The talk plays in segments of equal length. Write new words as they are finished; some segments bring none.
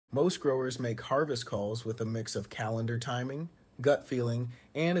Most growers make harvest calls with a mix of calendar timing, gut feeling,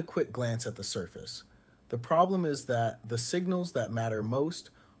 and a quick glance at the surface. The problem is that the signals that matter most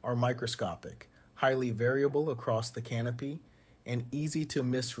are microscopic, highly variable across the canopy, and easy to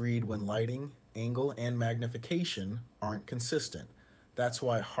misread when lighting, angle, and magnification aren't consistent. That's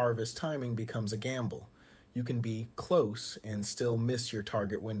why harvest timing becomes a gamble. You can be close and still miss your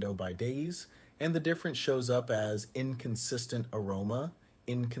target window by days, and the difference shows up as inconsistent aroma,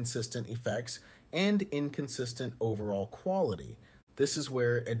 inconsistent effects, and inconsistent overall quality. This is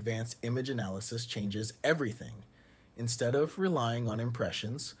where advanced image analysis changes everything. Instead of relying on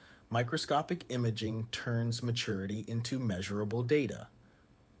impressions, microscopic imaging turns maturity into measurable data.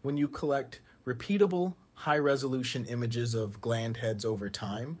 When you collect repeatable, high-resolution images of gland heads over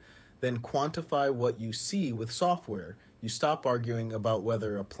time, then quantify what you see with software, you stop arguing about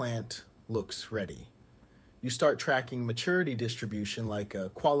whether a plant looks ready. You start tracking maturity distribution like a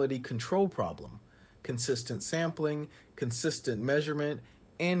quality control problem, consistent sampling, consistent measurement,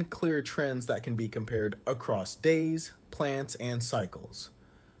 and clear trends that can be compared across days, plants, and cycles.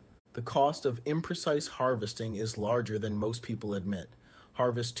 The cost of imprecise harvesting is larger than most people admit.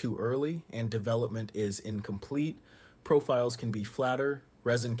 Harvest too early and development is incomplete, profiles can be flatter,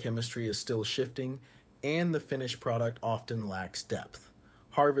 resin chemistry is still shifting, and the finished product often lacks depth.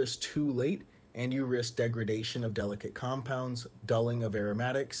 Harvest too late and you risk degradation of delicate compounds, dulling of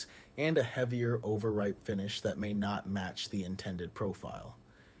aromatics, and a heavier overripe finish that may not match the intended profile.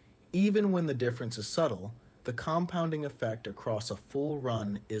 Even when the difference is subtle, the compounding effect across a full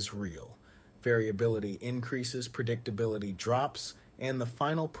run is real. Variability increases, predictability drops, and the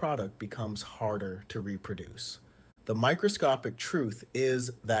final product becomes harder to reproduce. The microscopic truth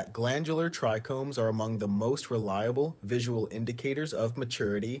is that glandular trichomes are among the most reliable visual indicators of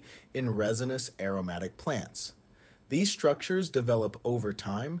maturity in resinous aromatic plants. These structures develop over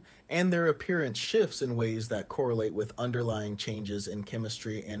time, and their appearance shifts in ways that correlate with underlying changes in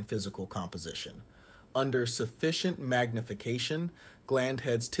chemistry and physical composition. Under sufficient magnification, gland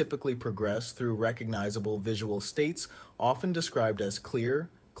heads typically progress through recognizable visual states, often described as clear,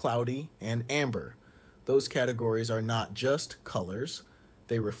 cloudy, and amber. Those categories are not just colors,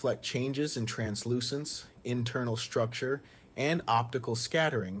 they reflect changes in translucence, internal structure, and optical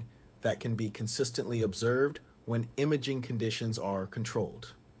scattering that can be consistently observed when imaging conditions are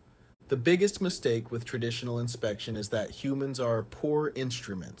controlled. The biggest mistake with traditional inspection is that humans are poor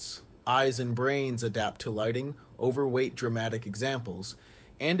instruments. Eyes and brains adapt to lighting, overweight dramatic examples,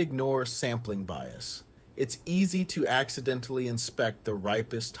 and ignore sampling bias. It's easy to accidentally inspect the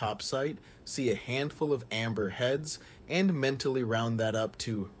ripest topside, see a handful of amber heads, and mentally round that up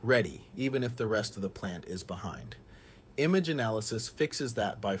to ready, even if the rest of the plant is behind. Image analysis fixes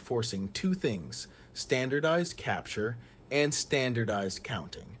that by forcing two things: standardized capture and standardized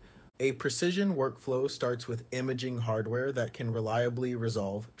counting. A precision workflow starts with imaging hardware that can reliably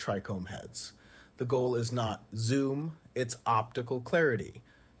resolve trichome heads. The goal is not zoom, it's optical clarity.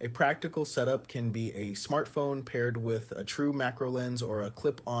 A practical setup can be a smartphone paired with a true macro lens or a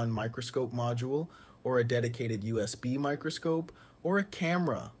clip-on microscope module, or a dedicated USB microscope, or a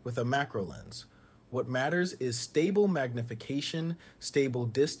camera with a macro lens. What matters is stable magnification, stable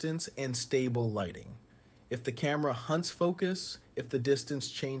distance, and stable lighting. If the camera hunts focus, if the distance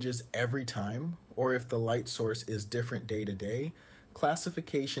changes every time, or if the light source is different day to day,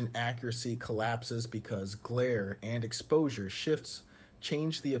 classification accuracy collapses because glare and exposure shifts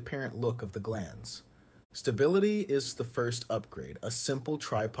change the apparent look of the glands. Stability is the first upgrade. A simple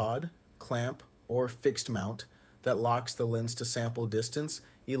tripod, clamp, or fixed mount that locks the lens to sample distance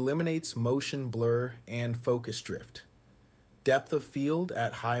eliminates motion blur and focus drift. Depth of field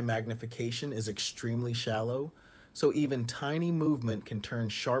at high magnification is extremely shallow, so even tiny movement can turn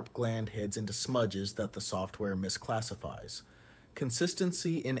sharp gland heads into smudges that the software misclassifies.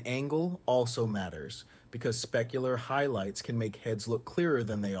 Consistency in angle also matters, because specular highlights can make heads look clearer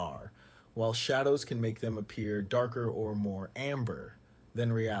than they are, while shadows can make them appear darker or more amber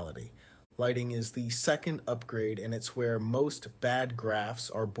than reality. Lighting is the second upgrade, and it's where most bad graphs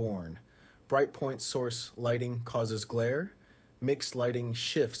are born. Bright point source lighting causes glare, mixed lighting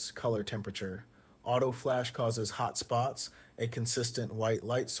shifts color temperature, auto flash causes hot spots, a consistent white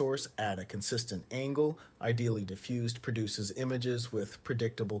light source at a consistent angle, ideally diffused, produces images with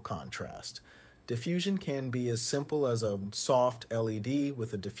predictable contrast. Diffusion can be as simple as a soft LED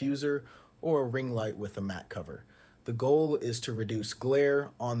with a diffuser or a ring light with a matte cover. The goal is to reduce glare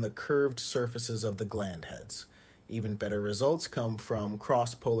on the curved surfaces of the gland heads. Even better results come from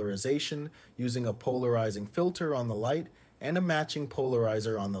cross-polarization, using a polarizing filter on the light and a matching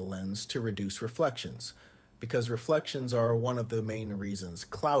polarizer on the lens to reduce reflections. because reflections are one of the main reasons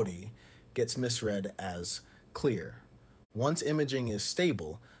cloudy gets misread as clear. Once imaging is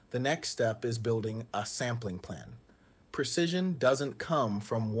stable, the next step is building a sampling plan. Precision doesn't come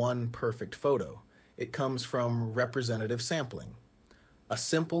from one perfect photo. It comes from representative sampling. A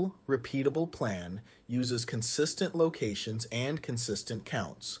simple, repeatable plan uses consistent locations and consistent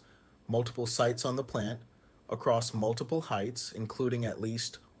counts, multiple sites on the plant, across multiple heights, including at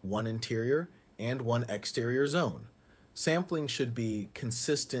least one interior and one exterior zone. Sampling should be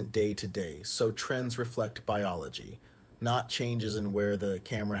consistent day to day, so trends reflect biology, not changes in where the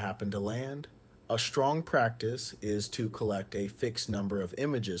camera happened to land. A strong practice is to collect a fixed number of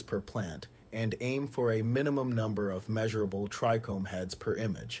images per plant and aim for a minimum number of measurable trichome heads per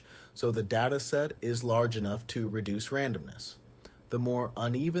image, so the data set is large enough to reduce randomness. The more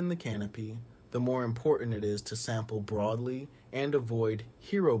uneven the canopy, the more important it is to sample broadly and avoid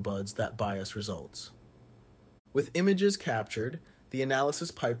hero buds that bias results. With images captured, the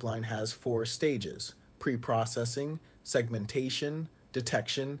analysis pipeline has 4 stages: preprocessing, segmentation,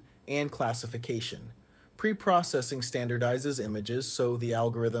 detection, and classification. Preprocessing standardizes images so the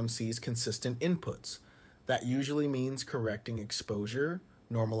algorithm sees consistent inputs. That usually means correcting exposure,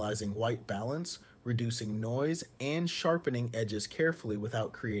 normalizing white balance, reducing noise, and sharpening edges carefully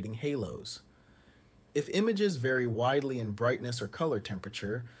without creating halos. If images vary widely in brightness or color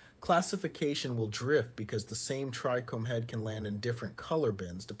temperature, classification will drift because the same trichome head can land in different color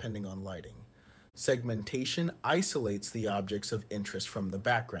bins depending on lighting. Segmentation isolates the objects of interest from the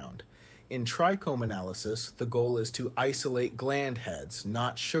background. In trichome analysis, the goal is to isolate gland heads,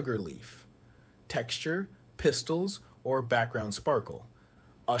 not sugar leaf, texture, pistils, or background sparkle.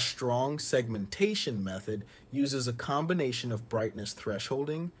 A strong segmentation method uses a combination of brightness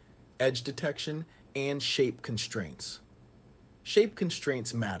thresholding, edge detection, and shape constraints. Shape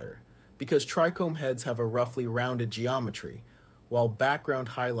constraints matter because trichome heads have a roughly rounded geometry, while background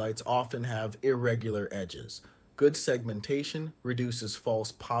highlights often have irregular edges. Good segmentation reduces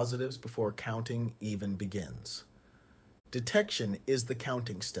false positives before counting even begins. Detection is the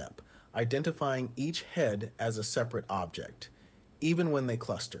counting step, identifying each head as a separate object, even when they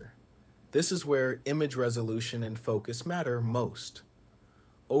cluster. This is where image resolution and focus matter most.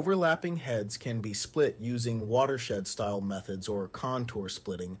 Overlapping heads can be split using watershed-style methods or contour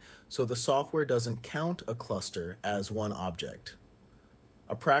splitting, so the software doesn't count a cluster as one object.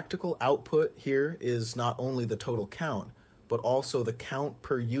 A practical output here is not only the total count, but also the count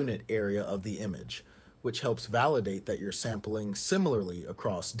per unit area of the image, which helps validate that you're sampling similarly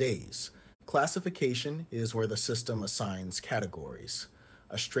across days. Classification is where the system assigns categories.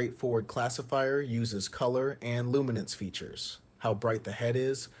 A straightforward classifier uses color and luminance features, how bright the head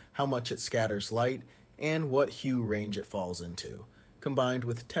is, how much it scatters light, and what hue range it falls into, combined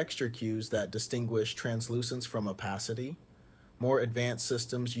with texture cues that distinguish translucence from opacity. More advanced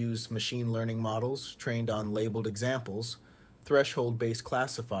systems use machine learning models trained on labeled examples. Threshold-based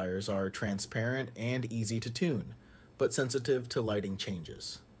classifiers are transparent and easy to tune, but sensitive to lighting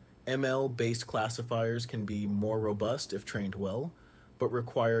changes. ML-based classifiers can be more robust if trained well, but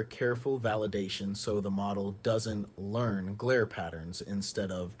require careful validation so the model doesn't learn glare patterns instead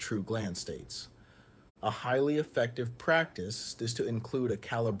of true gland states. A highly effective practice is to include a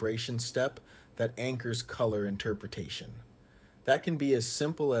calibration step that anchors color interpretation. That can be as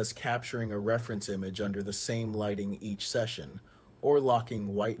simple as capturing a reference image under the same lighting each session, or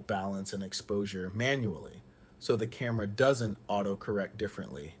locking white balance and exposure manually, so the camera doesn't auto-correct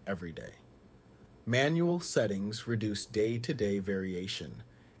differently every day. Manual settings reduce day-to-day variation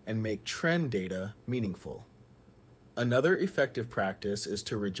and make trend data meaningful. Another effective practice is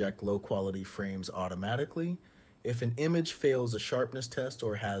to reject low-quality frames automatically. If an image fails a sharpness test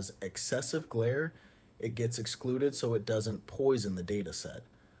or has excessive glare, it gets excluded so it doesn't poison the dataset.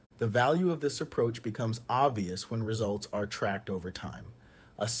 The value of this approach becomes obvious when results are tracked over time.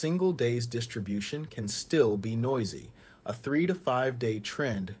 A single day's distribution can still be noisy. A 3 to 5 day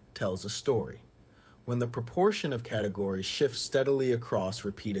trend tells a story. When the proportion of categories shifts steadily across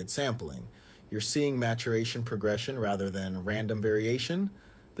repeated sampling, you're seeing maturation progression rather than random variation.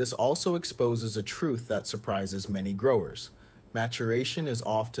 This also exposes a truth that surprises many growers. Maturation is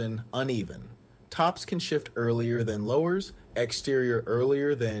often uneven. Tops can shift earlier than lowers, exterior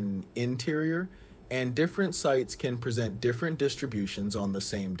earlier than interior, and different sites can present different distributions on the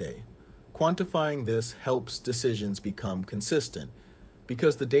same day. Quantifying this helps decisions become consistent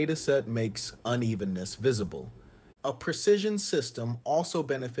because the dataset makes unevenness visible. A precision system also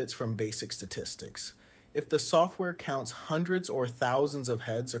benefits from basic statistics. If the software counts hundreds or thousands of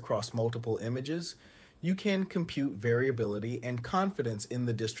heads across multiple images, you can compute variability and confidence in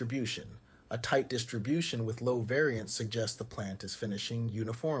the distribution. A tight distribution with low variance suggests the plant is finishing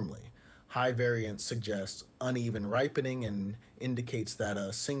uniformly. High variance suggests uneven ripening and indicates that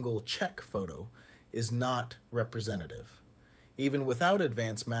a single check photo is not representative. Even without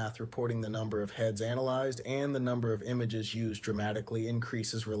advanced math, reporting the number of heads analyzed and the number of images used dramatically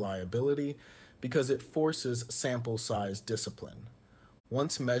increases reliability because it forces sample size discipline.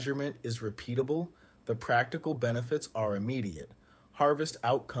 Once measurement is repeatable, the practical benefits are immediate. Harvest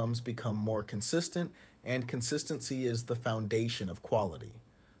outcomes become more consistent, and consistency is the foundation of quality.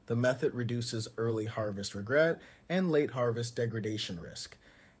 The method reduces early harvest regret and late harvest degradation risk,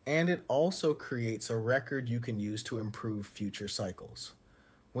 and it also creates a record you can use to improve future cycles.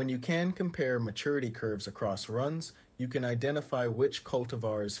 When you can compare maturity curves across runs, you can identify which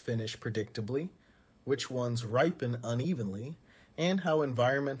cultivars finish predictably, which ones ripen unevenly, and how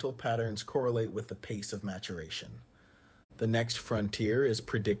environmental patterns correlate with the pace of maturation. The next frontier is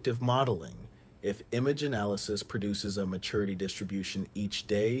predictive modeling. If image analysis produces a maturity distribution each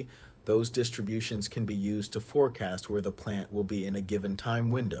day, those distributions can be used to forecast where the plant will be in a given time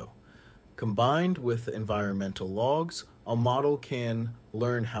window. Combined with environmental logs, a model can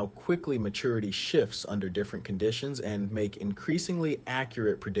learn how quickly maturity shifts under different conditions and make increasingly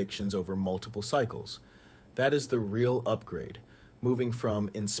accurate predictions over multiple cycles. That is the real upgrade, moving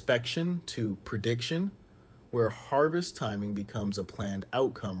from inspection to prediction, where harvest timing becomes a planned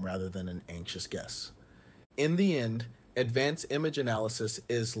outcome rather than an anxious guess. In the end, advanced image analysis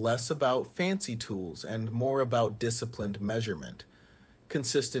is less about fancy tools and more about disciplined measurement.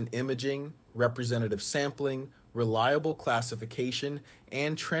 Consistent imaging, representative sampling, reliable classification,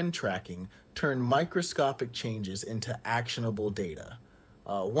 and trend tracking turn microscopic changes into actionable data.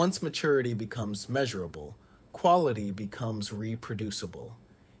 Once maturity becomes measurable, quality becomes reproducible.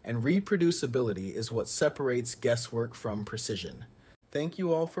 And reproducibility is what separates guesswork from precision. Thank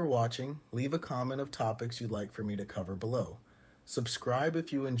you all for watching. Leave a comment of topics you'd like for me to cover below. Subscribe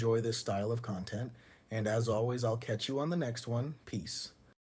if you enjoy this style of content, and as always, I'll catch you on the next one. Peace.